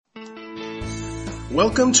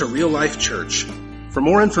Welcome to Real Life Church. For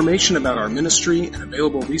more information about our ministry and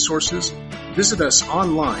available resources, visit us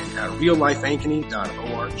online at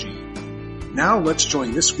reallifeankeny.org. Now let's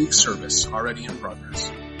join this week's service already in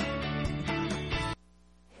progress.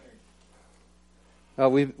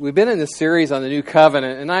 We've been in this series on the New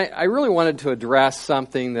Covenant, and I really wanted to address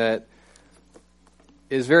something that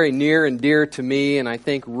is very near and dear to me, and I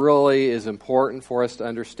think really is important for us to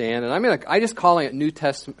understand. And I just calling it New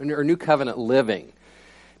Testament or New Covenant living,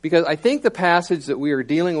 because I think the passage that we are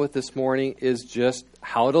dealing with this morning is just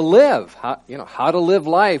how to live, how to live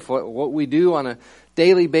life, what we do on a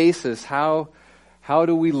daily basis, how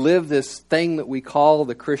do we live this thing that we call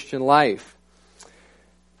the Christian life.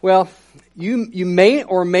 Well, you may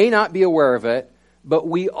or may not be aware of it, but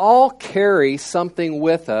we all carry something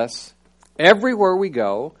with us everywhere we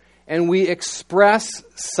go, and we express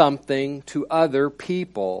something to other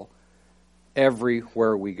people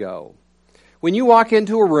everywhere we go. When you walk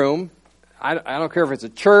into a room, I don't care if it's a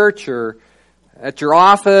church or at your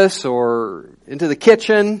office or into the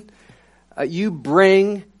kitchen, you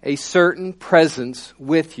bring a certain presence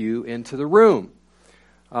with you into the room.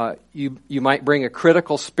 You might bring a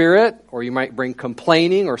critical spirit, or you might bring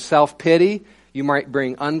complaining or self-pity. You might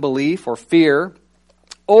bring unbelief or fear.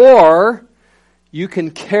 Or you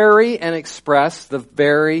can carry and express the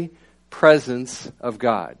very presence of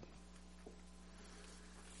God.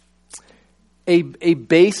 A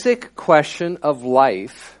basic question of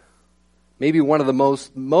life, maybe one of the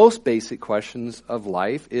most basic questions of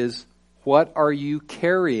life, is what are you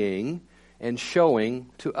carrying and showing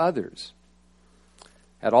to others?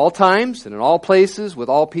 At all times and in all places with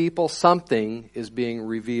all people, something is being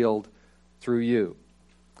revealed through you.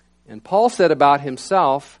 And Paul said about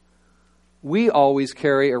himself, we always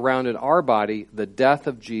carry around in our body the death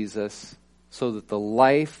of Jesus, so that the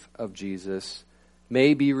life of Jesus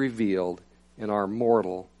may be revealed in our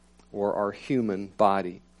mortal or our human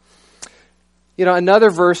body. You know, another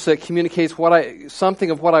verse that communicates what I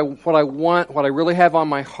really have on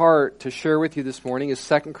my heart to share with you this morning is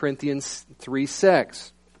 2 Corinthians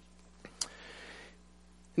 3:6.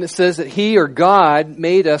 And it says that He, or God,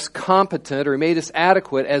 made us competent, or made us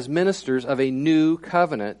adequate as ministers of a new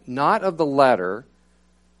covenant, not of the letter,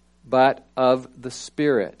 but of the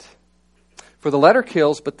Spirit. For the letter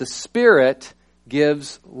kills, but the Spirit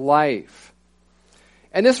gives life.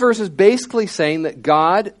 And this verse is basically saying that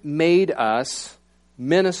God made us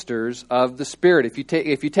ministers of the Spirit.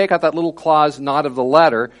 If you take out that little clause, not of the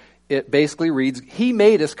letter, it basically reads, He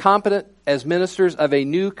made us competent as ministers of a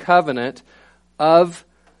new covenant of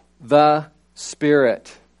the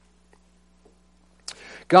Spirit.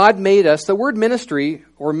 God made us, the word ministry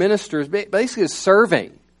or ministers basically is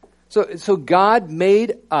serving. So God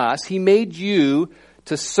made us, He made you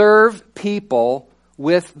to serve people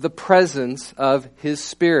with the presence of His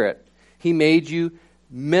Spirit. He made you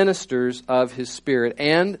ministers of His Spirit,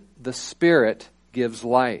 and the Spirit gives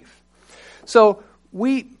life. So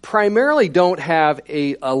we primarily don't have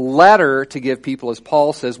a letter to give people, as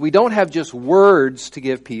Paul says. We don't have just words to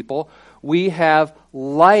give people. We have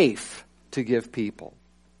life to give people.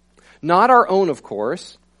 Not our own, of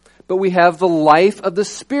course, but we have the life of the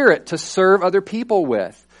Spirit to serve other people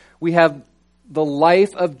with. We have the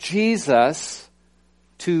life of Jesus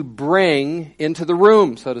to bring into the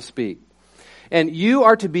room, so to speak. And you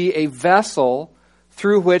are to be a vessel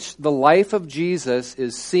through which the life of Jesus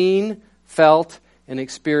is seen, felt, and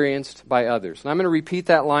experienced by others. And I'm going to repeat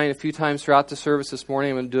that line a few times throughout the service this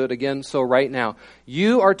morning. I'm going to do it again right now.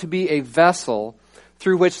 You are to be a vessel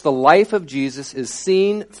through which the life of Jesus is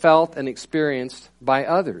seen, felt, and experienced by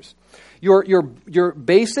others. Your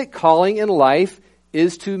basic calling in life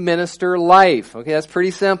is to minister life. Okay, that's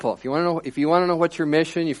pretty simple. If you want to know what your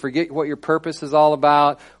mission, you forget what your purpose is all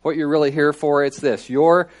about, what you're really here for, it's this.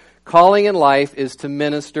 Your calling in life is to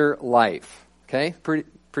minister life. Okay?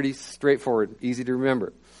 Pretty straightforward, easy to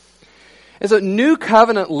remember. And so new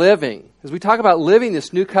covenant living, as we talk about living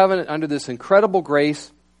this new covenant under this incredible grace,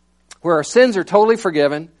 where our sins are totally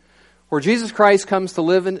forgiven, where Jesus Christ comes to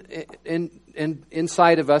live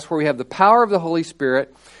inside of us, where we have the power of the Holy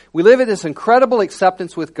Spirit. We live in this incredible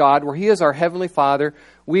acceptance with God, where He is our Heavenly Father.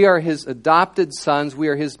 We are His adopted sons. We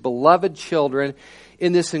are His beloved children.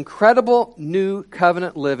 In this incredible new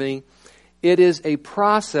covenant living, it is a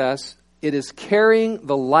process. It is carrying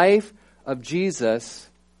the life of Jesus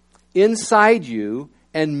inside you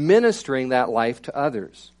and ministering that life to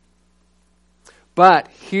others. But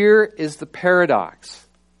here is the paradox.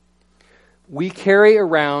 We carry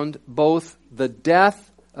around both the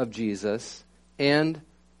death of Jesus and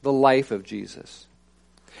the life of Jesus.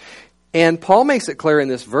 And Paul makes it clear in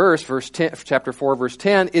this verse 10, chapter 4, verse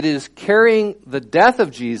 10, it is carrying the death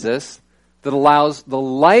of Jesus that allows the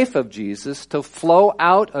life of Jesus to flow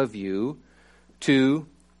out of you to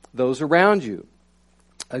those around you.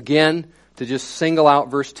 Again, to just single out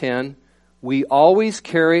verse 10, we always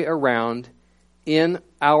carry around in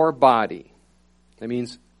our body. That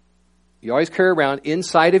means you always carry around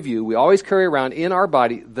inside of you, we always carry around in our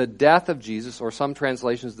body the death of Jesus, or some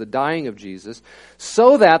translations, the dying of Jesus,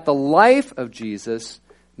 so that the life of Jesus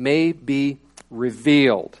may be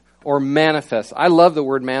revealed or manifest. I love the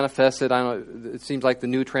word manifested. I don't know, it seems like the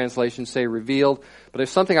new translations say revealed, but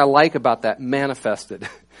there's something I like about that, manifested.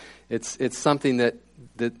 It's something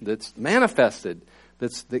that's manifested,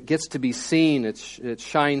 that gets to be seen, it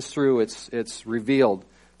shines through, it's revealed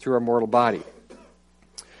through our mortal body.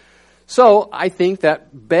 So I think that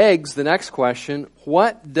begs the next question,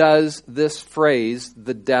 what does this phrase,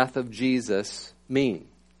 the death of Jesus, mean?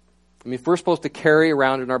 I mean, if we're supposed to carry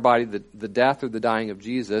around in our body the death or the dying of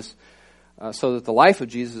Jesus, so that the life of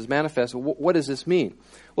Jesus is manifest, what does this mean?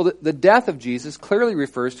 Well, the death of Jesus clearly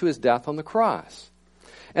refers to his death on the cross.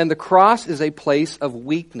 And the cross is a place of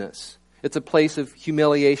weakness. It's a place of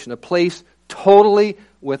humiliation, a place totally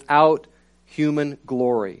without human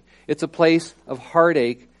glory. It's a place of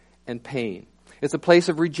heartache and pain. It's a place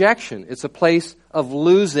of rejection. It's a place of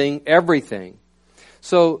losing everything.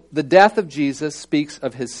 So the death of Jesus speaks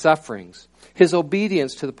of his sufferings, his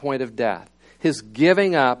obedience to the point of death, his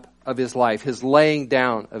giving up of his life, his laying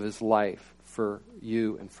down of his life for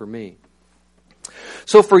you and for me.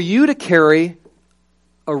 So for you to carry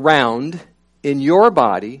around in your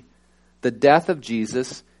body the death of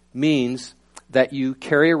Jesus means that you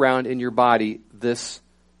carry around in your body this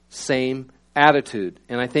same attitude.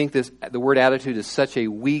 And I think the word attitude is such a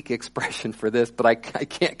weak expression for this, but I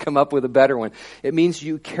can't come up with a better one. It means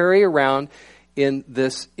you carry around in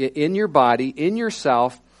your body, in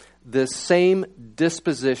yourself, this same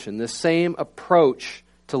disposition, this same approach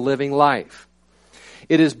to living life.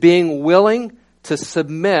 It is being willing to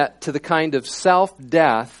submit to the kind of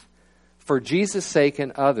self-death for Jesus' sake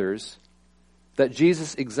and others that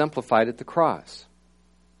Jesus exemplified at the cross.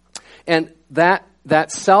 And that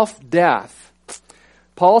self-death,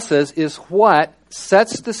 Paul says, is what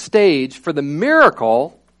sets the stage for the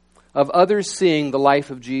miracle of others seeing the life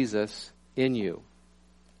of Jesus in you.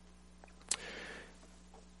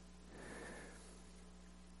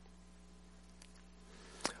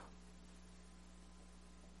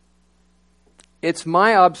 It's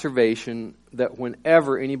my observation that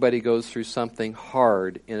whenever anybody goes through something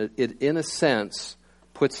hard, it in a sense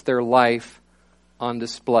puts their life on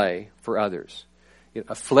display for others.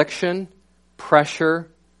 Affliction, pressure,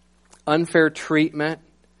 unfair treatment,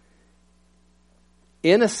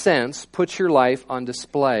 in a sense, puts your life on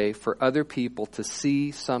display for other people to see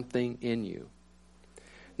something in you.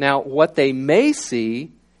 Now, what they may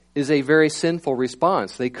see is a very sinful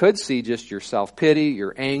response. They could see just your self-pity,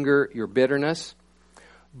 your anger, your bitterness.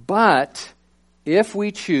 But if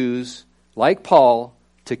we choose, like Paul,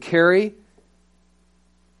 to carry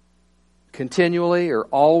continually or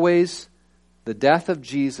always the death of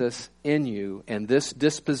Jesus in you and this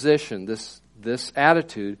disposition, this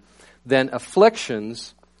attitude, then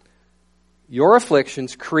your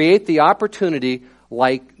afflictions create the opportunity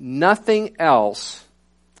like nothing else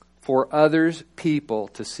for others, people,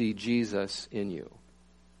 to see Jesus in you.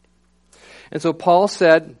 And so Paul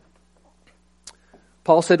said,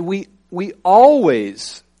 we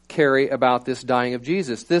always carry about this dying of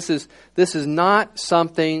Jesus. This is not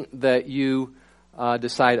something that you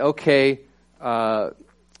decide, okay,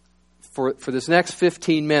 for this next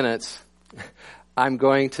 15 minutes, I'm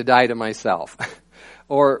going to die to myself.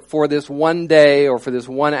 Or for this one day or for this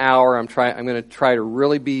 1 hour, I'm going to try to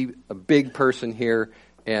really be a big person here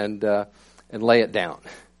and lay it down.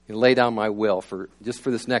 And lay down my will for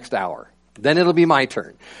this next hour. Then it'll be my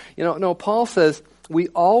turn. No, Paul says we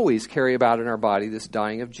always carry about in our body this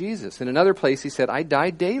dying of Jesus. In another place he said, I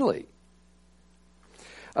die daily.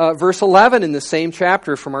 Verse 11 in the same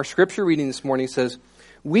chapter from our scripture reading this morning says,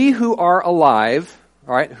 we who are alive,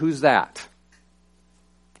 all right, who's that?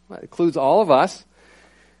 Well, it includes all of us.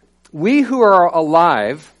 We who are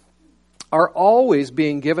alive are always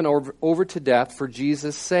being given over to death for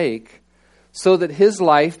Jesus' sake, so that his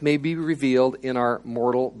life may be revealed in our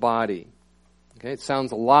mortal body. Okay, it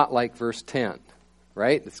sounds a lot like verse 10,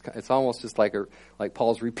 right? It's almost just like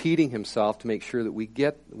Paul's repeating himself to make sure that we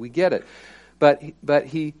get it. But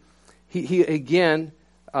he again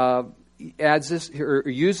adds this or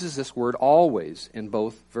uses this word always in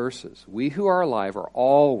both verses. We who are alive are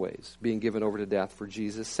always being given over to death for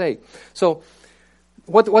Jesus' sake. So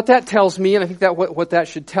what that tells me, and I think that what that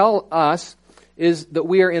should tell us, is that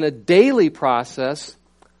we are in a daily process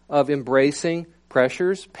of embracing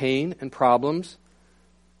pressures, pain, and problems,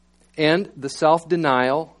 and the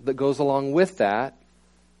self-denial that goes along with that,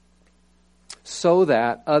 so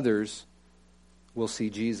that others will see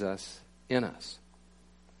Jesus in us.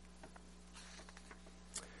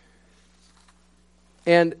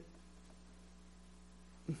 And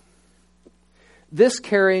this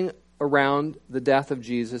carrying around the death of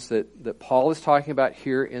Jesus that Paul is talking about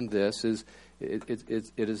here in this is it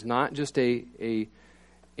is not just a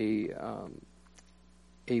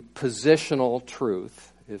positional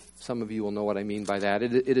truth. If some of you will know what I mean by that,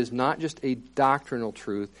 it is not just a doctrinal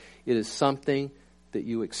truth. It is something that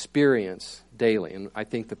you experience daily, and I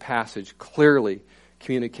think the passage clearly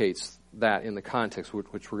communicates that in the context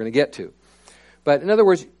which we're going to get to. But in other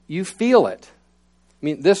words, you feel it. I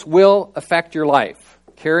mean, this will affect your life.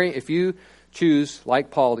 If you choose,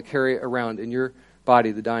 like Paul, to carry around in your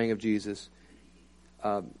body the dying of Jesus,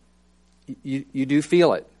 you do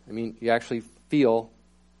feel it. I mean, you actually feel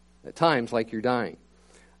at times like you're dying.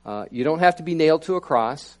 You don't have to be nailed to a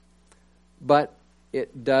cross, but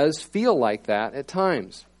it does feel like that at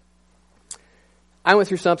times. I went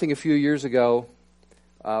through something a few years ago,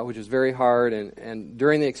 which was very hard, and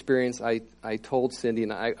during the experience, I told Cindy,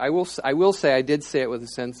 and I will say I did say it with a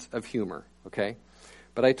sense of humor, okay?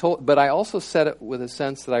 But I also said it with a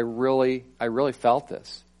sense that I really felt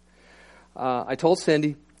this. I told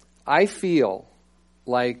Cindy, I feel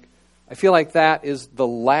like that is the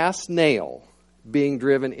last nail being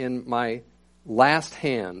driven in my last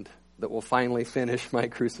hand that will finally finish my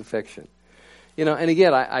crucifixion. You know, and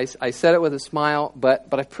again, I said it with a smile, but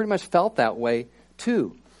I pretty much felt that way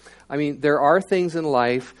too. I mean, there are things in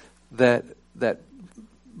life that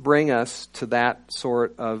bring us to that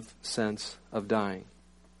sort of sense of dying.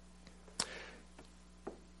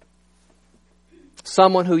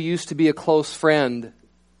 Someone who used to be a close friend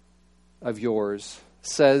of yours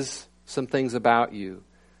says some things about you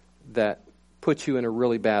that put you in a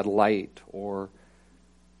really bad light or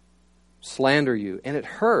slander you, and it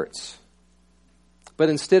hurts. But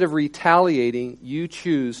instead of retaliating, you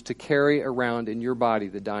choose to carry around in your body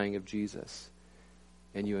the dying of Jesus,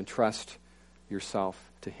 and you entrust yourself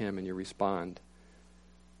to Him and you respond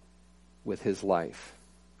with His life.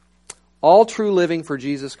 All true living for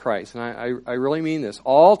Jesus Christ, and I really mean this,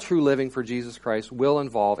 all true living for Jesus Christ will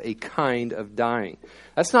involve a kind of dying.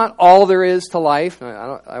 That's not all there is to life.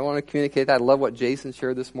 I want to communicate that. I love what Jason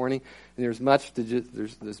shared this morning. And there's much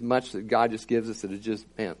that God just gives us that is just,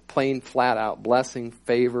 plain flat out blessing,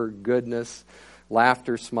 favor, goodness,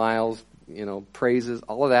 laughter, smiles, praises,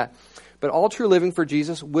 all of that. But all true living for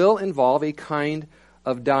Jesus will involve a kind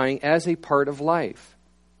of dying as a part of life.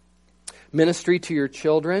 Ministry to your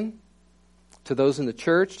children, to those in the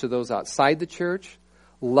church, to those outside the church,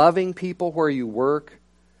 loving people where you work,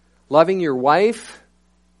 loving your wife,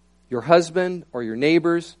 your husband, or your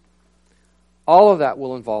neighbors. All of that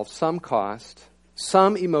will involve some cost,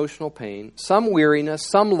 some emotional pain, some weariness,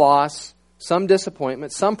 some loss, some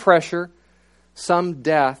disappointment, some pressure, some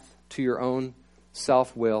death to your own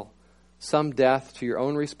self-will, some death to your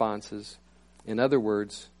own responses. In other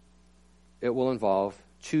words, it will involve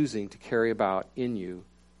choosing to carry about in you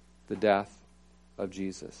the death of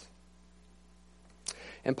Jesus.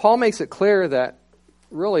 And Paul makes it clear that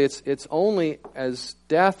really it's only as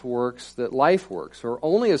death works that life works, or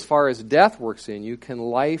only as far as death works in you can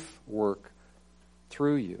life work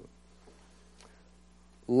through you.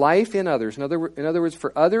 Life in others, in other words,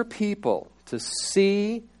 for other people to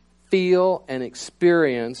see, feel, and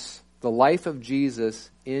experience the life of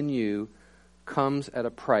Jesus in you comes at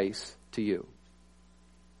a price to you.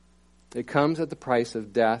 It comes at the price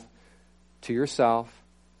of death to yourself,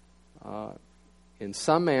 in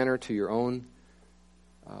some manner to your own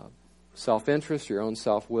self-interest, your own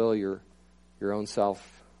self-will, your own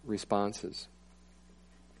self-responses.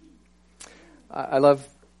 I love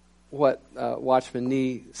what Watchman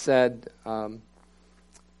Nee said.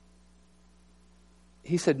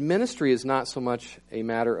 He said, ministry is not so much a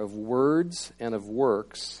matter of words and of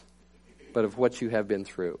works, but of what you have been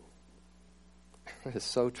through. That is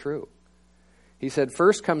so true. He said,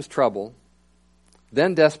 first comes trouble,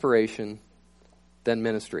 then desperation, then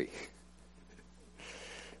ministry.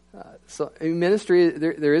 So in ministry,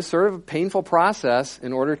 there is sort of a painful process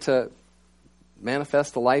in order to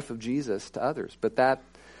manifest the life of Jesus to others. But that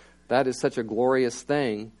is such a glorious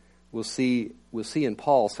thing. We'll see in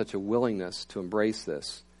Paul such a willingness to embrace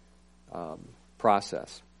this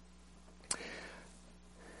process.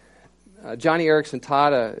 Johnny Erickson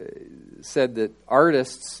Tada said that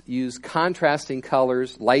artists use contrasting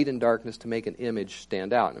colors, light and darkness, to make an image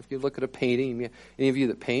stand out. And if you look at a painting, any of you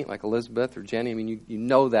that paint, like Elizabeth or Jenny, I mean, you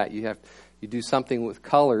know that you do something with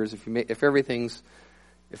colors. If everything's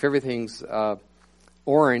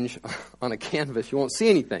orange on a canvas, you won't see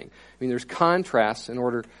anything. I mean, there's contrasts in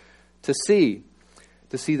order to see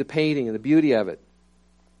the painting and the beauty of it.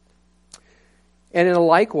 And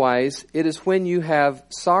likewise, it is when you have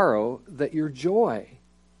sorrow that your joy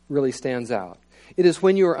really stands out. It is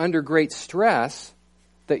when you are under great stress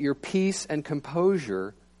that your peace and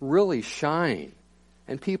composure really shine,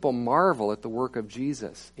 and people marvel at the work of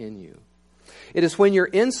Jesus in you. It is when you're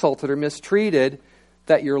insulted or mistreated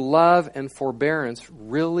that your love and forbearance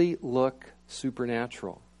really look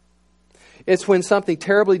supernatural. It's when something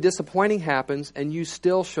terribly disappointing happens and you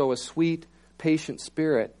still show a sweet, patient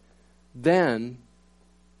spirit, that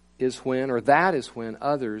is when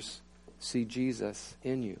others see Jesus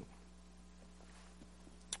in you.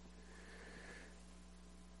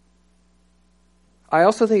 I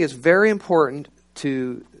also think it's very important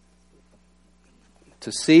to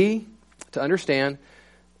understand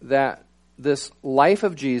that this life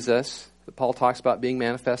of Jesus, that Paul talks about being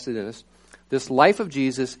manifested in us, this life of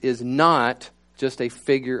Jesus is not just a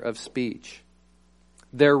figure of speech.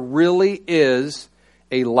 There really is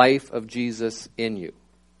a life of Jesus in you.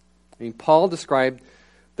 I mean, Paul described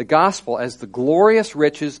the gospel as the glorious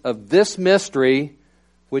riches of this mystery,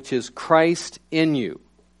 which is Christ in you,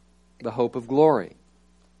 the hope of glory.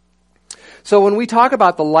 So when we talk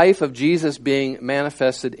about the life of Jesus being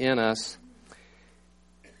manifested in us,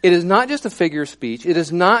 it is not just a figure of speech. It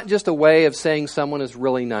is not just a way of saying someone is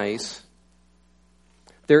really nice.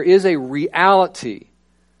 There is a reality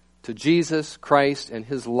to Jesus Christ and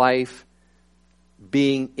His life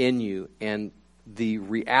being in you, and the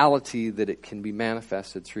reality that it can be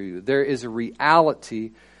manifested through you. There is a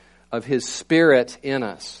reality of His Spirit in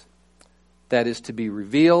us that is to be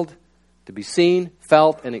revealed, to be seen,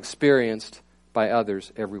 felt, and experienced by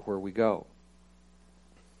others everywhere we go.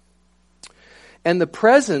 And the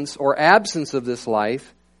presence or absence of this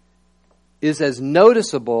life is as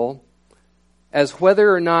noticeable as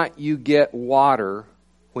whether or not you get water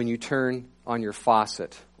when you turn on your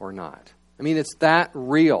faucet or not. I mean, it's that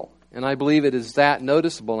real. And I believe it is that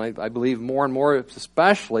noticeable. And I believe more and more,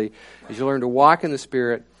 especially as you learn to walk in the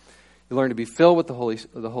Spirit, you learn to be filled with the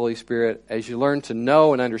Holy Spirit. As you learn to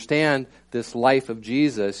know and understand this life of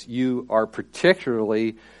Jesus, you are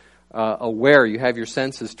particularly aware. You have your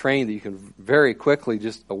senses trained that you can very quickly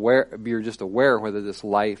you're just aware whether this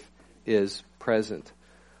life is present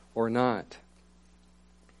or not.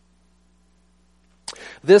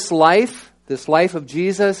 This life of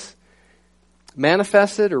Jesus,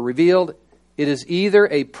 manifested or revealed, it is either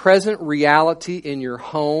a present reality in your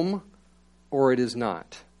home or it is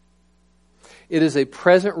not. It is a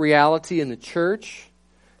present reality in the church,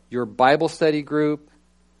 your Bible study group,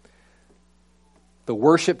 the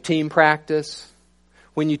worship team practice,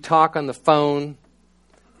 when you talk on the phone,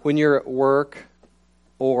 when you're at work,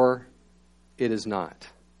 or it is not.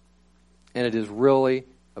 And it is really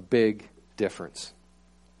a big difference.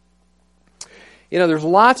 You know, there's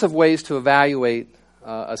lots of ways to evaluate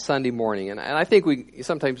a Sunday morning. And I think we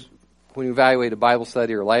sometimes, when we evaluate a Bible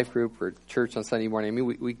study or a life group or church on Sunday morning, I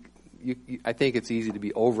mean, I think it's easy to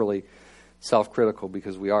be overly self-critical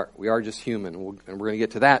because we are just human. And we're going to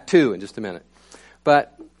get to that too in just a minute.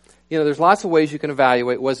 But, you know, there's lots of ways you can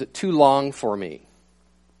evaluate. Was it too long for me?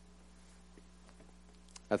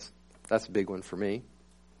 That's a big one for me.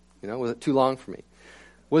 You know, was it too long for me?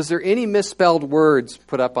 Was there any misspelled words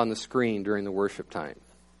put up on the screen during the worship time?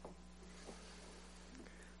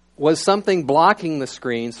 Was something blocking the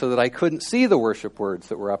screen so that I couldn't see the worship words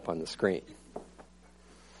that were up on the screen?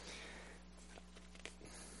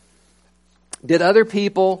 Did other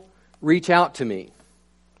people reach out to me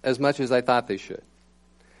as much as I thought they should?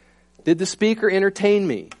 Did the speaker entertain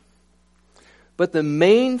me? But the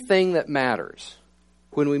main thing that matters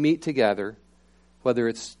when we meet together, whether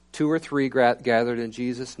it's 2 or 3 gathered in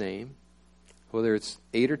Jesus' name, whether it's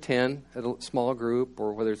 8 or 10 at a small group,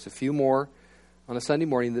 or whether it's a few more on a Sunday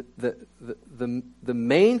morning, the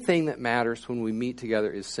main thing that matters when we meet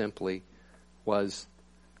together is simply, was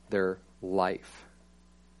their life?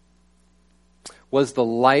 Was the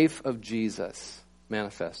life of Jesus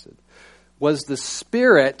manifested? Was the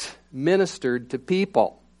Spirit ministered to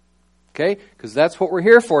people? Okay? Because that's what we're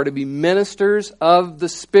here for, to be ministers of the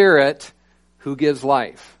Spirit who gives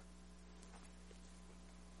life.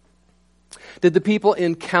 Did the people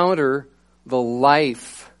encounter the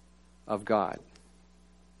life of God?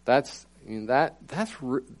 These are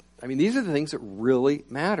the things that really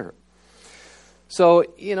matter. So,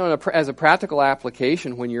 as a practical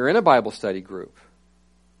application, when you're in a Bible study group,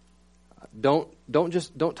 don't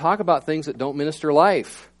talk about things that don't minister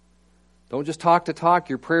life. Don't just talk to talk.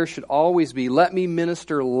 Your prayer should always be, let me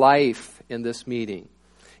minister life in this meeting.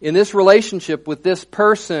 In this relationship with this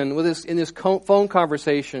person, in this phone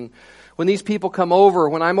conversation, when these people come over,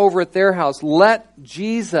 when I'm over at their house, let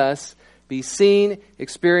Jesus be seen,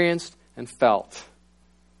 experienced, and felt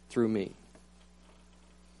through me.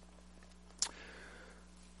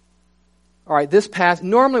 All right, this passage,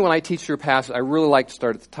 normally when I teach through a passage, I really like to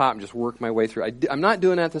start at the top and just work my way through. I'm not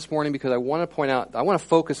doing that this morning because I want to point out, I want to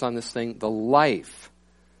focus on this thing, the life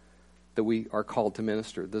that we are called to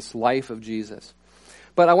minister, this life of Jesus.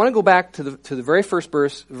 But I want to go back to the very first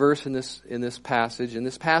verse in this passage, and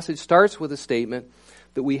this passage starts with a statement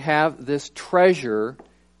that we have this treasure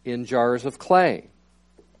in jars of clay.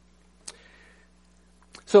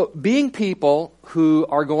 So being people who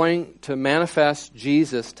are going to manifest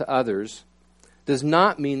Jesus to others does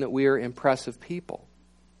not mean that we are impressive people.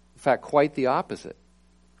 In fact, quite the opposite.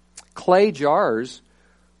 Clay jars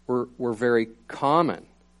were very common.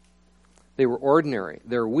 They were ordinary.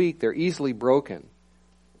 They're weak. They're easily broken.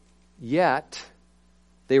 Yet,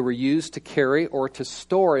 they were used to carry or to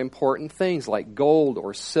store important things like gold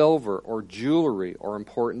or silver or jewelry or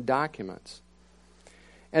important documents.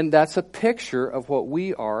 And that's a picture of what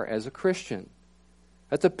we are as a Christian.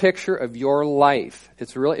 That's a picture of your life.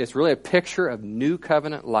 It's really a picture of new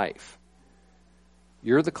covenant life.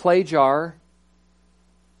 You're the clay jar.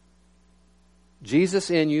 Jesus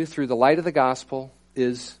in you through the light of the gospel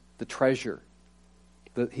is the treasure.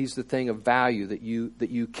 He's the thing of value that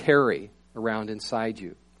you carry around inside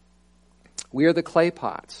you. We are the clay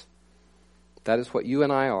pots. That is what you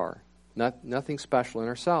and I are. Nothing special in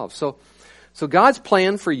ourselves. So God's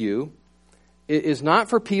plan for you is not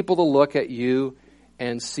for people to look at you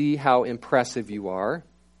and see how impressive you are.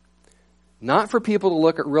 Not for people to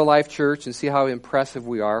look at Real Life Church and see how impressive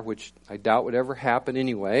we are, which I doubt would ever happen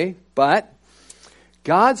anyway. But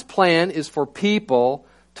God's plan is for people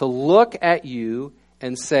to look at you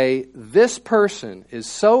and say, this person is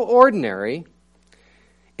so ordinary,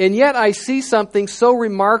 and yet I see something so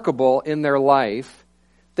remarkable in their life.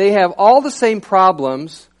 They have all the same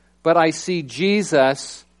problems, but I see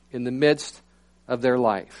Jesus in the midst of their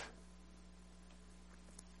life.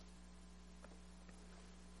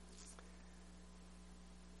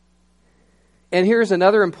 And here's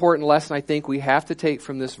another important lesson I think we have to take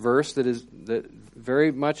from this verse that very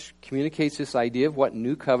much communicates this idea of what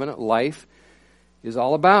new covenant life is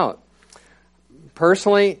all about.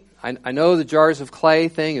 Personally, I know the jars of clay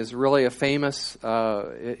thing is really a famous,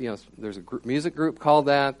 there's a music group called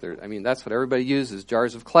that. That's what everybody uses,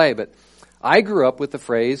 jars of clay. But I grew up with the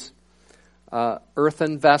phrase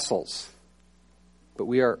earthen vessels. But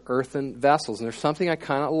we are earthen vessels. And there's something I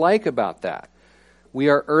kind of like about that. We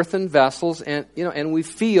are earthen vessels, and we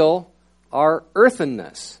feel our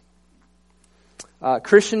earthenness.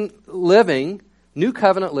 Christian living, new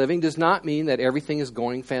covenant living, does not mean that everything is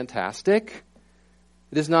going fantastic.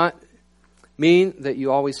 It does not mean that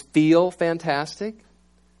you always feel fantastic.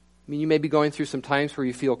 You may be going through some times where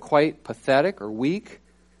you feel quite pathetic or weak.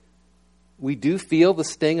 We do feel the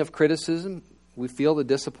sting of criticism. We feel the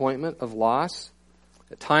disappointment of loss.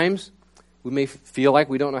 At times, we may feel like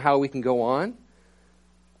we don't know how we can go on.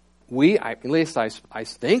 At least I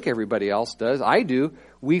think everybody else does. I do.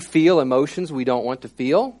 We feel emotions we don't want to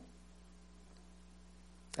feel.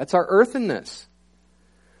 That's our earthenness.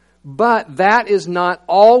 But that is not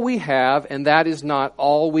all we have, and that is not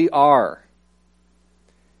all we are.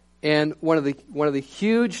 And one of the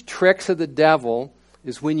huge tricks of the devil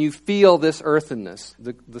is when you feel this earthenness,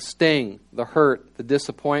 the sting, the hurt, the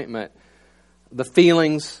disappointment, the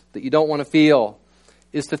feelings that you don't want to feel,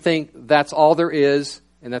 is to think that's all there is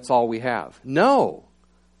and that's all we have. No,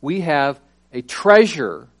 we have a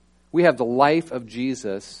treasure. We have the life of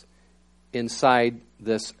Jesus inside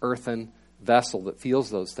this earthen vessel that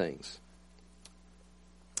feels those things.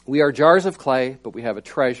 We are jars of clay, but we have a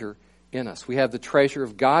treasure in us. We have the treasure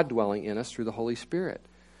of God dwelling in us through the Holy Spirit.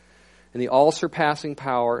 And the all-surpassing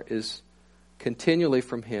power is continually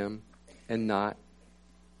from Him and not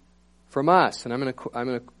from us. And I'm going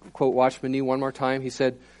to quote Watchman Nee one more time. He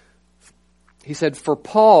said, for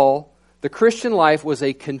Paul, the Christian life was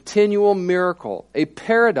a continual miracle, a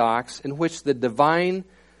paradox in which the divine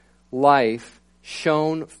life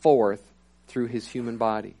shone forth through his human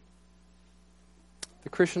body. The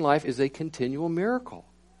Christian life is a continual miracle.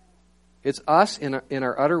 It's us in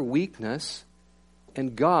our utter weakness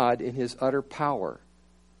and God in His utter power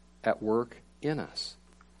at work in us.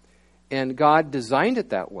 And God designed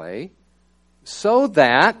it that way so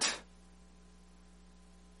that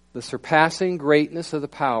the surpassing greatness of the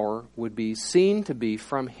power would be seen to be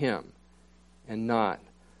from Him and not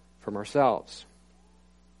from ourselves.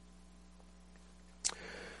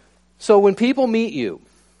 So when people meet you,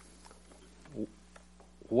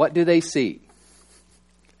 what do they see?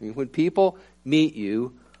 I mean, when people meet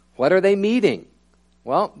you, what are they meeting?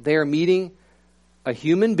 Well, they are meeting a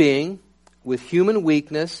human being with human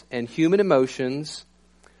weakness and human emotions,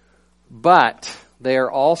 but they are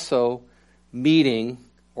also meeting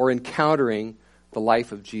or encountering the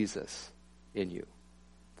life of Jesus in you.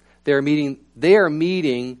 They are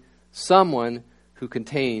meeting someone who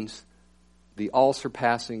contains the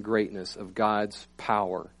all-surpassing greatness of God's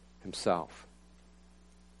power Himself.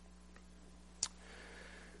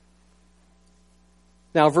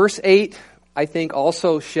 Now, verse 8, I think,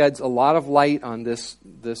 also sheds a lot of light on this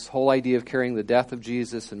whole idea of carrying the death of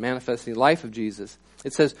Jesus and manifesting the life of Jesus.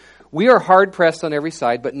 It says, "We are hard-pressed on every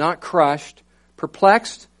side, but not crushed,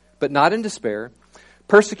 perplexed, but not in despair,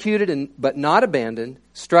 persecuted but not abandoned,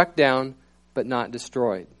 struck down, but not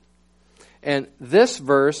destroyed." And this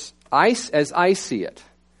verse, as I see it,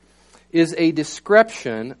 is a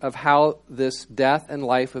description of how this death and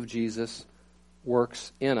life of Jesus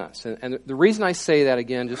works in us. And the reason I say that,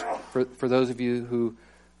 again, just for those of you who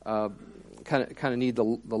kind of need the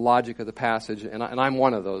logic of the passage, and I'm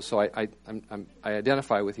one of those, so I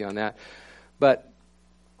identify with you on that. But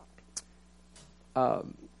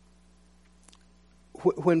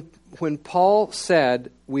when Paul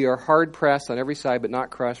said we are hard pressed on every side, but not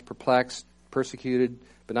crushed, perplexed, persecuted,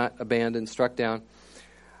 but not abandoned, struck down,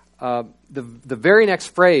 the very next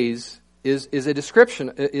phrase is a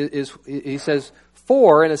description. He says,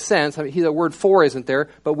 "For," in a sense, I mean, the word "for" isn't there,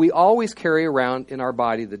 but we always carry around in our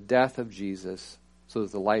body the death of Jesus, so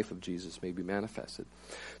that the life of Jesus may be manifested.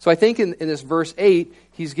 So I think in this verse 8,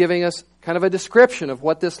 he's giving us kind of a description of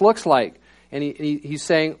what this looks like, and he's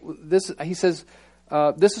saying this. He says,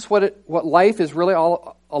 "This is what life is really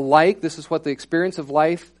all alike. This is what the experience of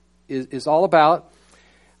life is all about."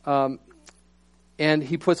 And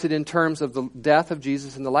he puts it in terms of the death of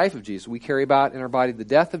Jesus and the life of Jesus. We carry about in our body the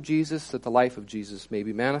death of Jesus, that the life of Jesus may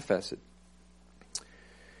be manifested.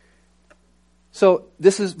 So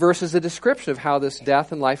this verse is a description of how this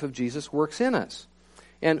death and life of Jesus works in us.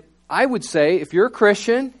 And I would say, if you're a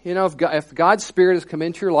Christian, if God's Spirit has come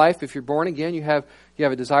into your life, if you're born again, you have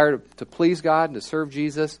a desire to please God and to serve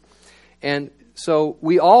Jesus. And so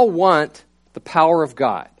we all want the power of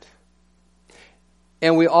God.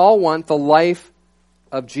 And we all want the life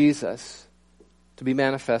of Jesus to be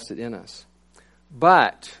manifested in us.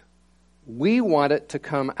 But we want it to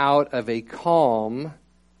come out of a calm,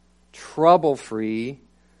 trouble-free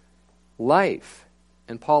life.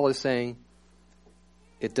 And Paul is saying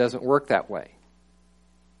it doesn't work that way.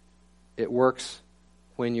 It works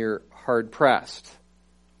when you're hard-pressed,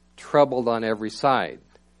 troubled on every side.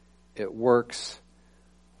 It works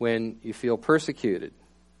when you feel persecuted.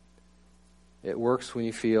 It works when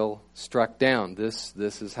you feel struck down. This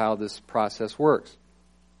is how this process works.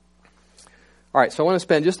 All right, so I want to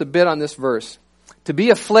spend just a bit on this verse. To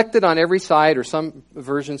be afflicted on every side, or some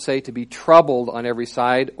versions say to be troubled on every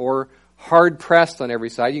side, or hard-pressed on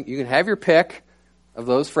every side. You can have your pick of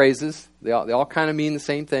those phrases. They all kind of mean the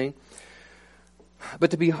same thing.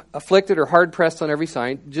 But to be afflicted or hard-pressed on every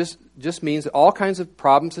side just means that all kinds of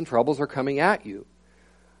problems and troubles are coming at you.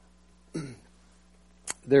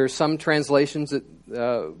 There are some translations,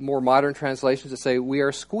 that more modern translations, that say we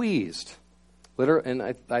are squeezed.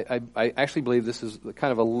 And I actually believe this is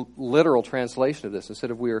kind of a literal translation of this.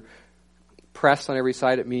 Instead of we are pressed on every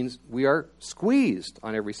side, it means we are squeezed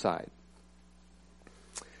on every side.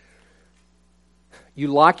 You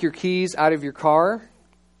lock your keys out of your car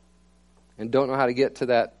and don't know how to get to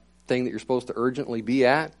that thing that you're supposed to urgently be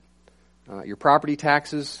at. Your property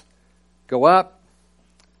taxes go up.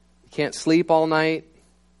 You can't sleep all night.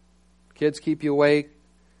 Kids keep you awake.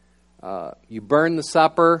 You burn the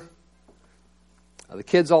supper. The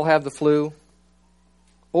kids all have the flu.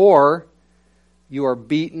 Or you are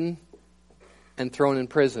beaten and thrown in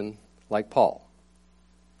prison like Paul.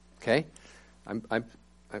 Okay? I'm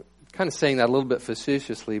kind of saying that a little bit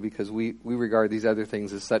facetiously because we regard these other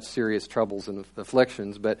things as such serious troubles and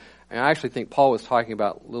afflictions. But I actually think Paul was talking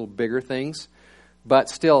about little bigger things. But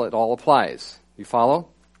still, it all applies. You follow?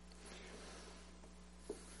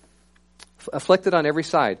 Afflicted on every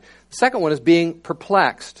side. The second one is being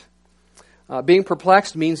perplexed. Being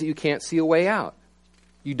perplexed means that you can't see a way out.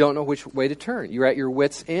 You don't know which way to turn. You're at your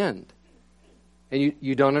wit's end. And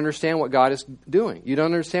you don't understand what God is doing. You don't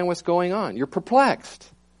understand what's going on. You're perplexed.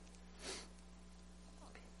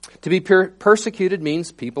 To be persecuted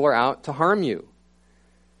means people are out to harm you.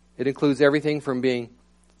 It includes everything from being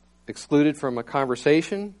excluded from a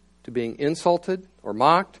conversation, to being insulted or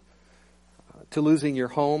mocked, to losing your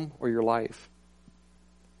home or your life.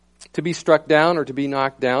 To be struck down or to be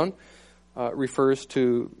knocked down refers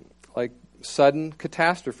to like sudden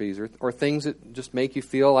catastrophes or things that just make you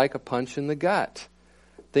feel like a punch in the gut.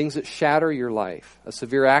 Things that shatter your life. A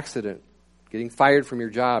severe accident, getting fired from your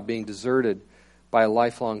job, being deserted by a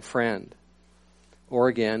lifelong friend. Or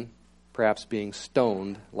again, perhaps being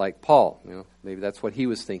stoned like Paul. Maybe that's what he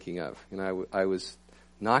was thinking of. I was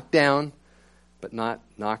knocked down, but not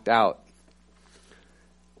knocked out.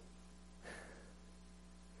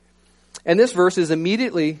 And this verse is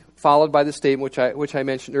immediately followed by the statement which I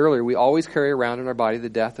mentioned earlier. We always carry around in our body the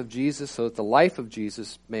death of Jesus, so that the life of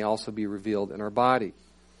Jesus may also be revealed in our body.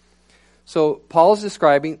 So Paul is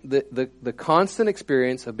describing the constant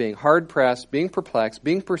experience of being hard-pressed, being perplexed,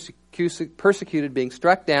 being persecuted, being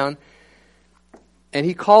struck down, and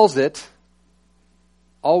he calls it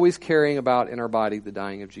always carrying about in our body the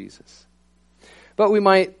dying of Jesus. But we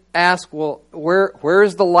might ask, well, where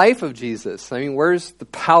is the life of Jesus? I mean, where's the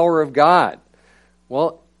power of God?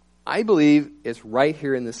 Well, I believe it's right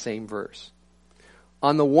here in the same verse.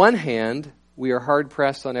 On the one hand, we are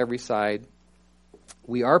hard-pressed on every side.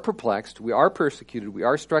 We are perplexed. We are persecuted. We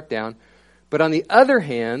are struck down. But on the other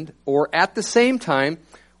hand, or at the same time,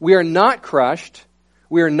 we are not crushed.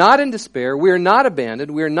 We are not in despair. We are not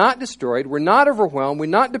abandoned. We are not destroyed. We're not overwhelmed. We're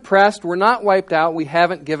not depressed. We're not wiped out. We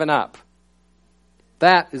haven't given up.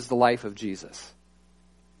 That is the life of Jesus.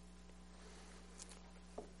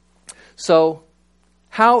 So,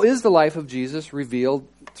 how is the life of Jesus revealed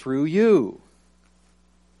through you?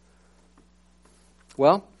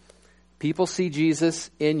 Well, people see Jesus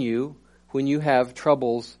in you when you have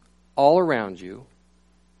troubles all around you,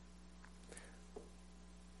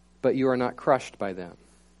 but you are not crushed by them.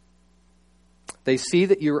 They see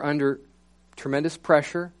that you're under tremendous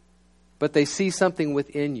pressure, but they see something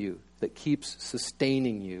within you that keeps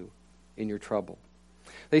sustaining you in your trouble.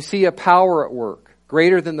 They see a power at work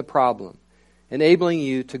greater than the problem, enabling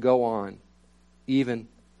you to go on, even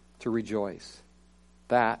to rejoice.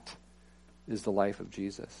 That is the life of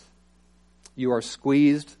Jesus. You are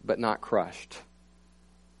squeezed but not crushed.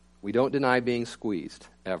 We don't deny being squeezed,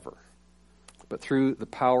 ever. But through the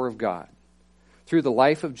power of God, through the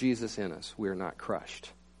life of Jesus in us, we are not crushed.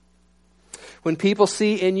 When people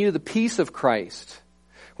see in you the peace of Christ,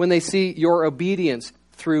 when they see your obedience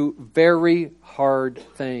through very hard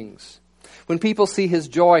things, when people see His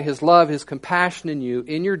joy, His love, His compassion in you,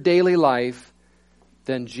 in your daily life,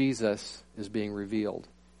 then Jesus is being revealed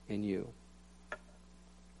in you.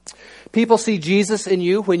 People see Jesus in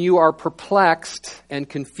you when you are perplexed and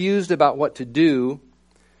confused about what to do,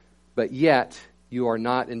 but yet you are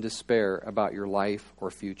not in despair about your life or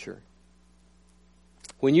future.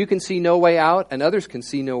 When you can see no way out and others can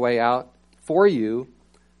see no way out for you,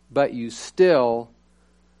 but you still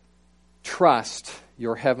trust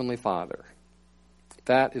your Heavenly Father.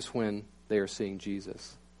 That is when they are seeing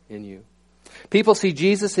Jesus in you. People see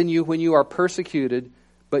Jesus in you when you are persecuted,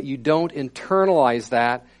 but you don't internalize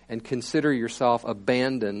that and consider yourself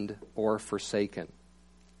abandoned or forsaken.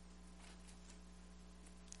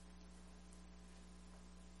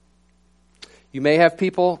 You may have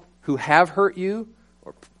people who have hurt you,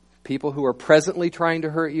 or people who are presently trying to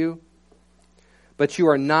hurt you, but you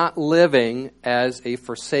are not living as a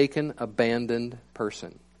forsaken, abandoned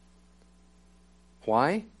person.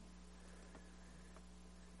 Why?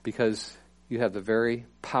 Because you have the very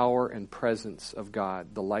power and presence of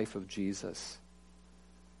God, the life of Jesus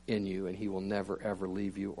in you, and He will never, ever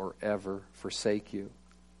leave you or ever forsake you.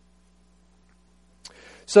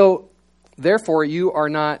 So, therefore, you are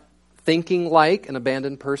not thinking like an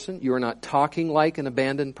abandoned person. You are not talking like an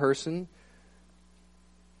abandoned person.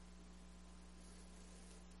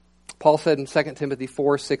 Paul said in 2 Timothy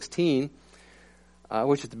 4:16,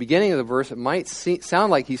 which at the beginning of the verse, it might sound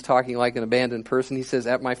like he's talking like an abandoned person. He says,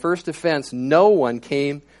 "At my first offense, no one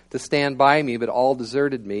came to stand by me, but all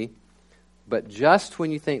deserted me." But just when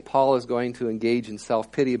you think Paul is going to engage in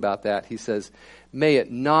self-pity about that, he says, "May it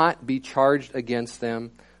not be charged against them.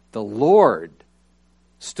 The Lord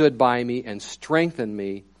stood by me and strengthened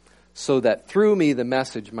me, so that through me the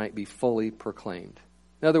message might be fully proclaimed."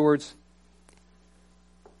 In other words,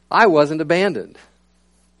 I wasn't abandoned.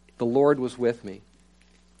 The Lord was with me.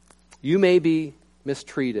 You may be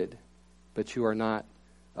mistreated, but you are not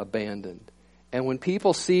abandoned. And when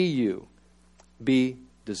people see you be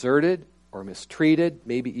deserted or mistreated,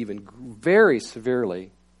 maybe even very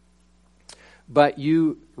severely, but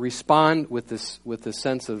you respond with this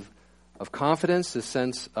sense of confidence, this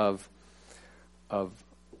sense of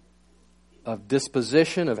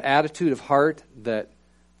disposition, of attitude, of heart that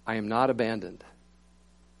I am not abandoned.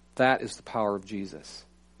 That is the power of Jesus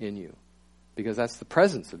in you, because that's the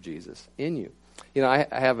presence of Jesus in you. You know, I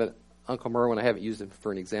have an Uncle Merwin. I haven't used him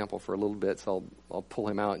for an example for a little bit, so I'll pull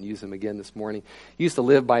him out and use him again this morning. He used to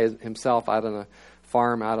live by himself out on a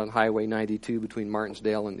farm out on Highway 92 between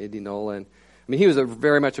Martinsdale and Indianola. And I mean, he was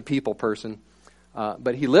very much a people person,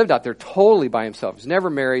 but he lived out there totally by himself. He was never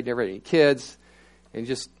married, never had any kids, and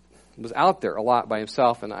just was out there a lot by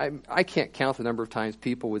himself. And I can't count the number of times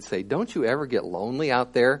people would say, "Don't you ever get lonely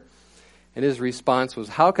out there?" And his response was,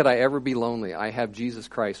 "How could I ever be lonely? I have Jesus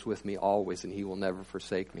Christ with me always, and he will never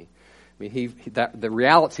forsake me." I mean, the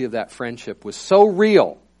reality of that friendship was so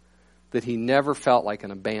real that he never felt like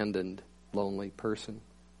an abandoned, lonely person.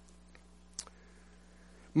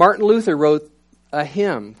 Martin Luther wrote a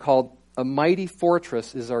hymn called "A Mighty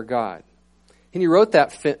Fortress is Our God." And he wrote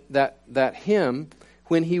that hymn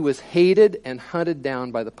when he was hated and hunted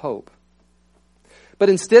down by the Pope. But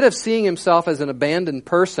instead of seeing himself as an abandoned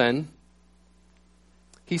person,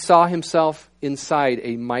 he saw himself inside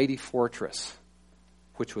a mighty fortress,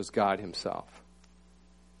 which was God himself.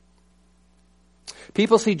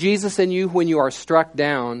 People see Jesus in you when you are struck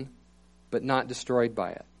down, but not destroyed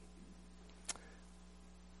by it.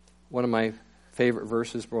 One of my favorite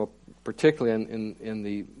verses, well, particularly in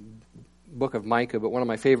the book of Micah, but one of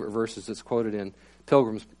my favorite verses that's quoted in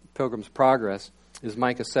Pilgrim's Progress is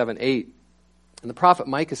Micah 7:8. And the prophet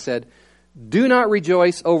Micah said, "Do not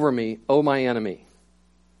rejoice over me, O my enemy,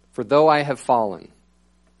 for though I have fallen,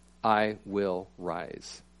 I will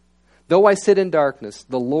rise. Though I sit in darkness,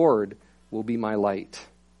 the Lord will be my light."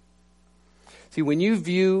 See, when you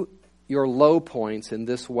view your low points in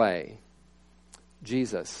this way,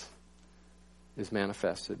 Jesus is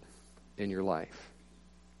manifested in your life.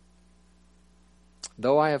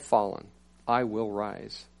 Though I have fallen, I will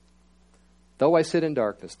rise. Though I sit in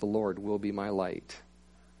darkness, the Lord will be my light.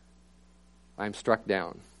 I am struck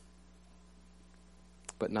down,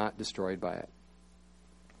 but not destroyed by it.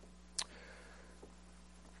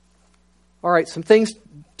 All right, some things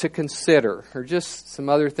to consider, or just some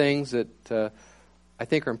other things that I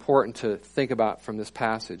think are important to think about from this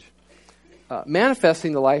passage.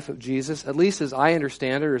 Manifesting the life of Jesus, at least as I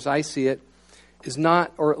understand it or as I see it, is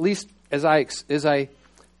not, or at least as I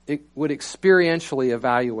would experientially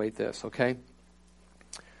evaluate this, okay?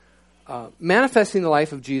 Manifesting the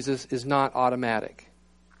life of Jesus is not automatic.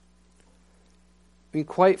 I mean,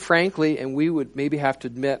 quite frankly, and we would maybe have to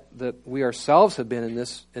admit that we ourselves have been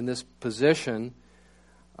in this position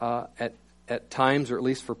at times, or at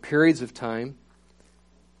least for periods of time.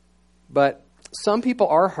 But some people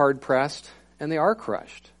are hard-pressed and they are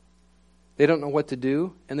crushed. They don't know what to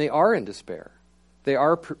do, and they are in despair. They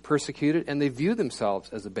are persecuted, and they view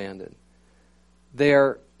themselves as abandoned. They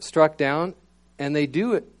are struck down, and they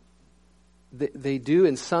do it. They do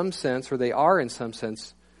in some sense, or they are in some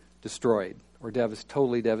sense, destroyed or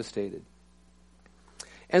totally devastated.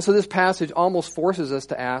 And so this passage almost forces us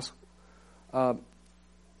to ask,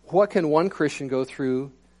 what can one Christian go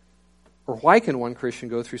through, or why can one Christian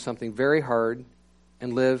go through something very hard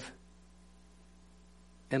and live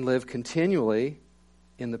continually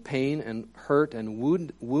in the pain and hurt and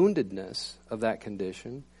woundedness of that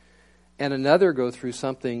condition, and another go through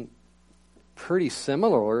something pretty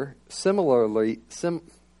comparably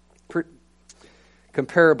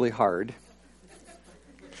hard,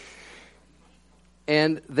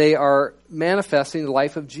 and they are manifesting the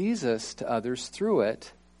life of Jesus to others through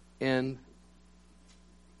it, and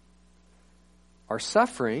are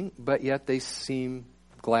suffering, but yet they seem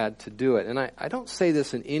glad to do it. And I don't say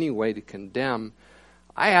this in any way to condemn.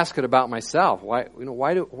 I ask it about myself. Why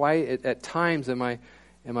at times am I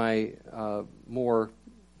more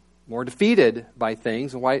defeated by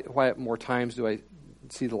things, and why at more times do I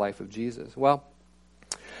see the life of Jesus? Well,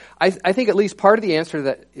 I think at least part of the answer to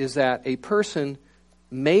that is that a person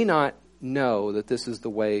may not know that this is the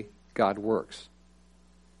way God works.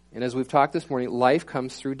 And as we've talked this morning, life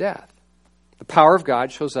comes through death. The power of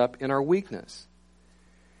God shows up in our weakness.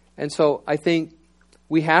 And so I think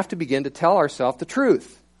we have to begin to tell ourselves the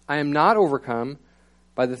truth. I am not overcome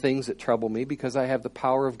by the things that trouble me because I have the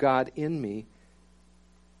power of God in me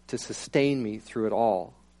to sustain me through it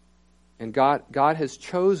all. And God has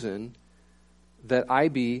chosen that I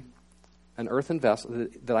be an earthen vessel,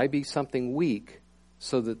 that I be something weak,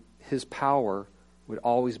 so that His power would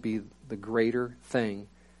always be the greater thing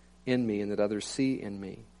in me and that others see in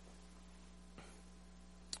me.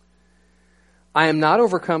 I am not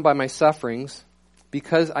overcome by my sufferings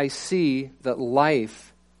because I see that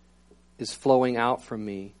life is flowing out from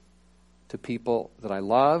me to people that I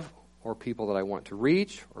love, or people that I want to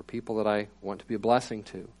reach, or people that I want to be a blessing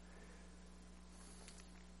to.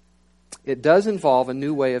 it does involve a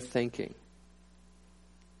new way of thinking.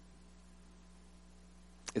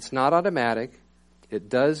 It's not automatic. It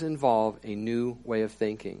does involve a new way of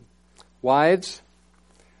thinking. Wives,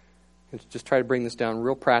 let's just try to bring this down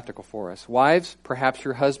real practical for us. Wives, perhaps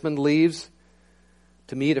your husband leaves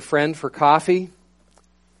to meet a friend for coffee,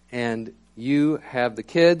 and you have the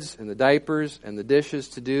kids and the diapers and the dishes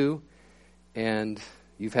to do, and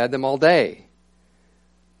you've had them all day.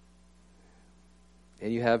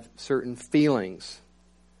 And you have certain feelings.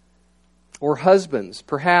 Or husbands,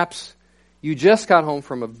 perhaps you just got home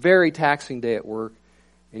from a very taxing day at work,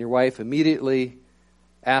 and your wife immediately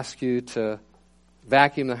asks you to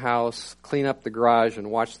vacuum the house, clean up the garage, and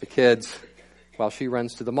watch the kids while she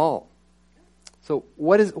runs to the mall. So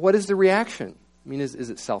what is the reaction? I mean, is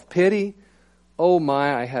it self-pity? Oh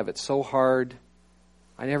my, I have it so hard.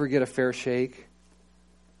 I never get a fair shake.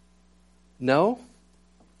 No.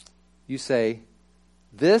 You say,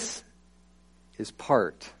 this is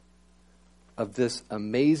part of this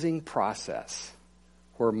amazing process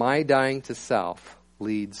where my dying to self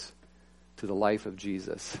leads to the life of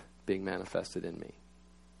Jesus being manifested in me.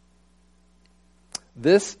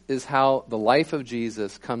 This is how the life of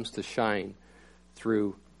Jesus comes to shine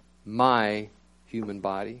through my human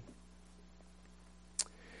body.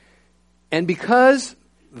 And because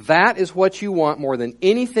that is what you want more than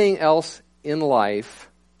anything else in life,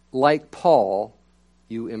 like Paul,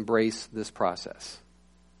 you embrace this process.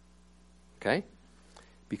 Okay?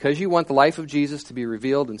 Because you want the life of Jesus to be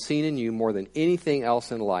revealed and seen in you more than anything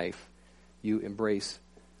else in life, you embrace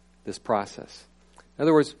this process. In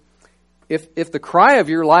other words, if the cry of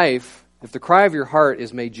your life, if the cry of your heart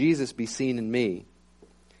is, may Jesus be seen in me,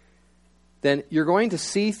 then you're going to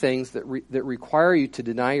see things that require you to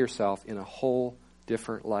deny yourself in a whole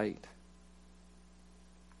different light.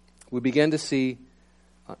 We begin to see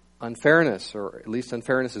unfairness, or at least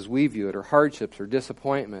unfairness as we view it, or hardships or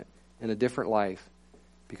disappointment in a different life,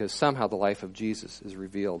 because somehow the life of Jesus is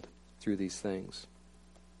revealed through these things.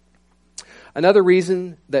 Another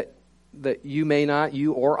reason that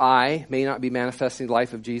you or I may not be manifesting the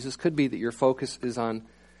life of Jesus could be that your focus is on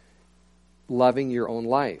loving your own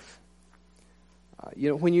life.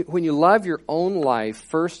 When you love your own life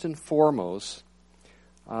first and foremost,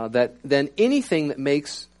 then anything that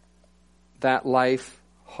makes that life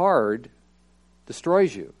hard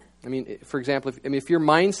destroys you. I mean, for example, if your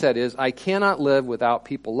mindset is, I cannot live without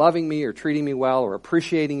people loving me or treating me well or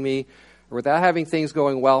appreciating me or without having things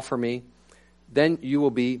going well for me, then you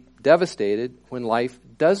will be devastated when life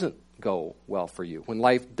doesn't go well for you, when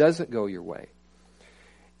life doesn't go your way.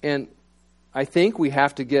 And I think we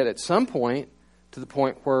have to get at some point to the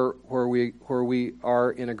point where we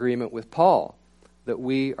are in agreement with Paul, that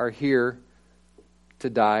we are here to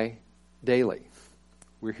die daily.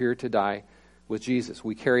 We're here to die with Jesus.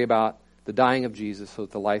 We carry about the dying of Jesus so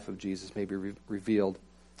that the life of Jesus may be revealed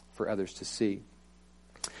for others to see.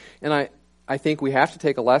 And I think we have to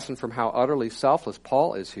take a lesson from how utterly selfless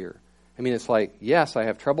Paul is here. I mean, it's like, yes, I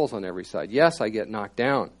have troubles on every side. Yes, I get knocked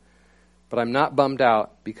down. But I'm not bummed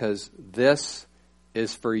out because this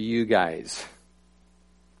is for you guys.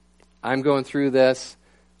 I'm going through this.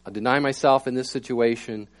 I'll deny myself in this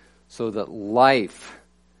situation so that life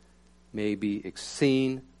may be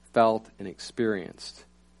seen, felt, and experienced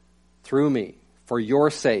through me for your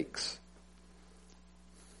sakes.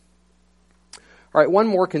 All right, one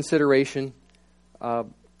more consideration.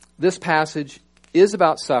 This passage is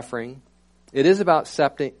about suffering. It is about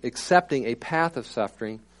accepting a path of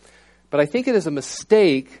suffering. But I think it is a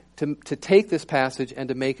mistake to take this passage and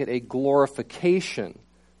to make it a glorification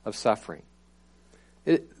of suffering.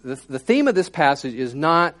 The theme of this passage is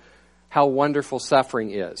not how wonderful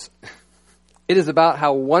suffering is. It is about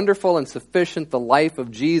how wonderful and sufficient the life of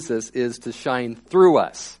Jesus is to shine through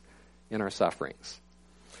us in our sufferings.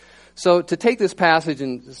 So to take this passage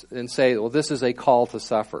and say, well, this is a call to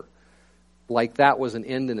suffer, like that was an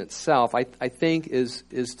end in itself, I think is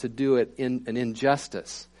to do it in an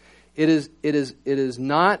injustice. It is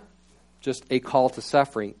not just a call to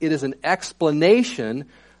suffering. It is an explanation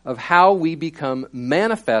of how we become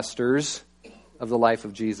manifestors of the life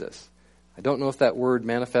of Jesus. I don't know if that word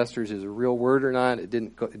manifestors is a real word or not. It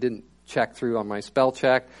didn't check through on my spell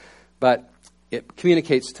check, but it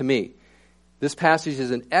communicates to me. This passage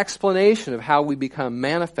is an explanation of how we become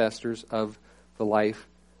manifestors of the life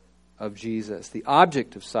of Jesus. The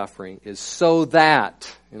object of suffering is so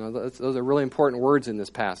that, those are really important words in this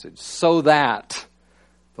passage, so that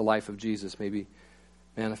the life of Jesus may be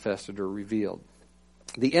manifested or revealed.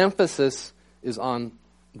 The emphasis is on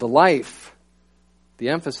the life. The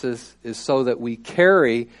emphasis is so that we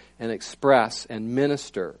carry and express and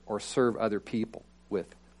minister or serve other people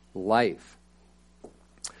with life.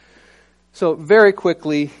 So very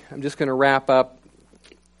quickly, I'm just going to wrap up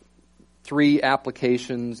 3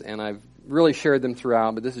 applications, and I've really shared them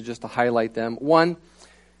throughout, but this is just to highlight them. 1,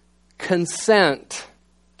 consent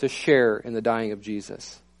to share in the dying of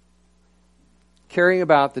Jesus. Caring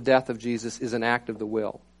about the death of Jesus is an act of the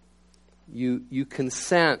will. You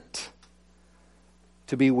consent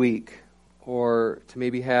to be weak, or to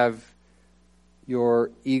maybe have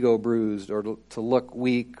your ego bruised, or to look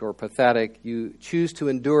weak or pathetic. You choose to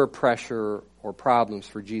endure pressure or problems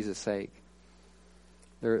for Jesus' sake.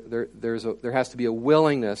 There has to be a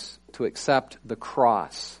willingness to accept the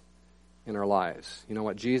cross in our lives. You know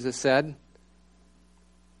what Jesus said?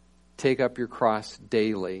 Take up your cross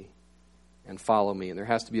daily and follow me. And there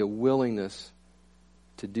has to be a willingness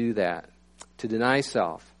to do that, to deny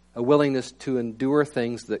self, a willingness to endure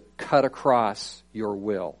things that cut across your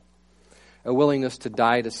will, a willingness to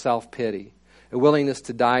die to self-pity, a willingness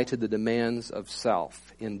to die to the demands of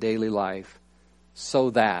self in daily life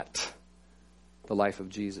so that the life of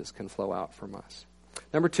Jesus can flow out from us.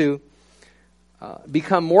 Number 2,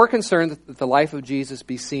 become more concerned that the life of Jesus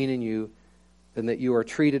be seen in you than that you are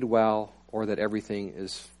treated well or that everything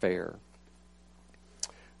is fair.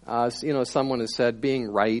 Someone has said being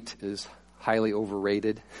right is highly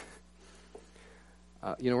overrated.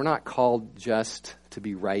 We're not called just to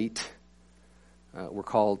be right. We're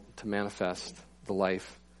called to manifest the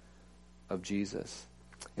life of Jesus.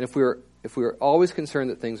 And if we are always concerned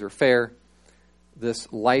that things are fair,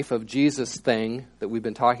 this life of Jesus thing that we've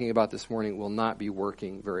been talking about this morning will not be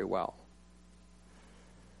working very well.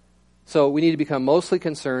 So we need to become mostly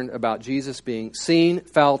concerned about Jesus being seen,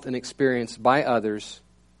 felt, and experienced by others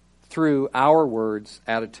through our words,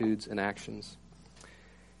 attitudes, and actions.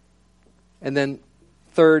 And then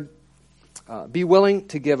 3rd, be willing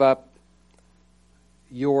to give up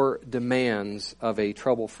your demands of a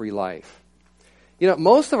trouble-free life.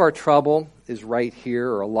 Most of our trouble is right here,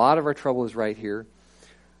 or a lot of our trouble is right here.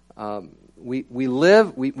 We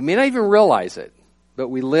may not even realize it, but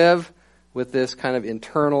we live with this kind of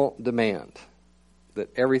internal demand that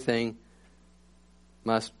everything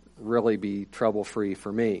must really be trouble-free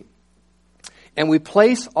for me. And we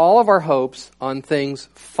place all of our hopes on things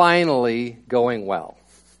finally going well.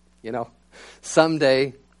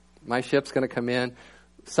 Someday my ship's going to come in.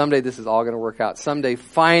 Someday this is all going to work out. Someday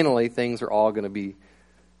finally things are all going to be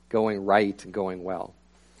going right and going well.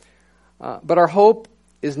 But our hope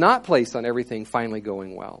is not placed on everything finally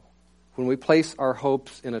going well. When we place our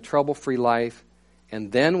hopes in a trouble-free life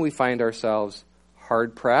and then we find ourselves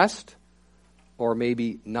hard-pressed or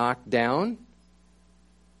maybe knocked down,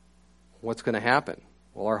 what's going to happen?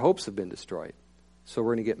 Well, our hopes have been destroyed. So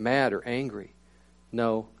we're going to get mad or angry.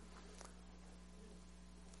 No.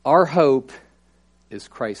 Our hope is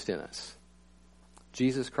Christ in us.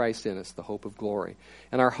 Jesus Christ in us, the hope of glory.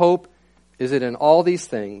 And our hope is that in all these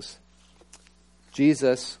things,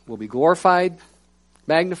 Jesus will be glorified,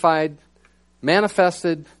 magnified,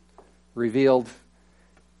 manifested, revealed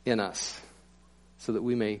in us, so that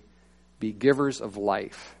we may be givers of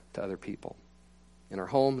life to other people. In our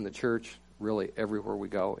home, in the church, really everywhere we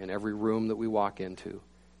go, in every room that we walk into,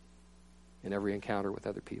 in every encounter with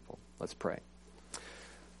other people. Let's pray.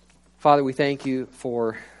 Father, we thank you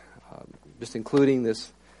for just including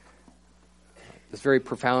this very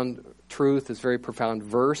profound truth, this very profound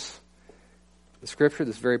verse, the Scripture,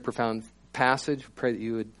 this very profound passage. We pray that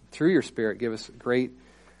you would, through your Spirit, give us a great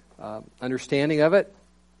understanding of it,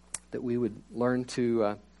 that we would learn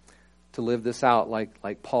to live this out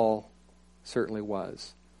like Paul certainly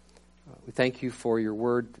was. We thank you for your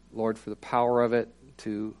word, Lord, for the power of it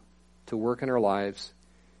to work in our lives,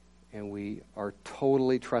 and we are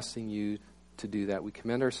totally trusting you to do that. We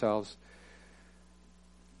commend ourselves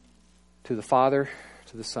to the Father,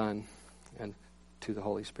 to the Son, and to the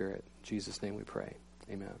Holy Spirit. In Jesus' name we pray.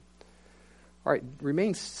 Amen. All right,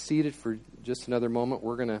 remain seated for just another moment.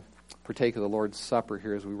 We're going to partake of the Lord's Supper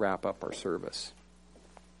here as we wrap up our service.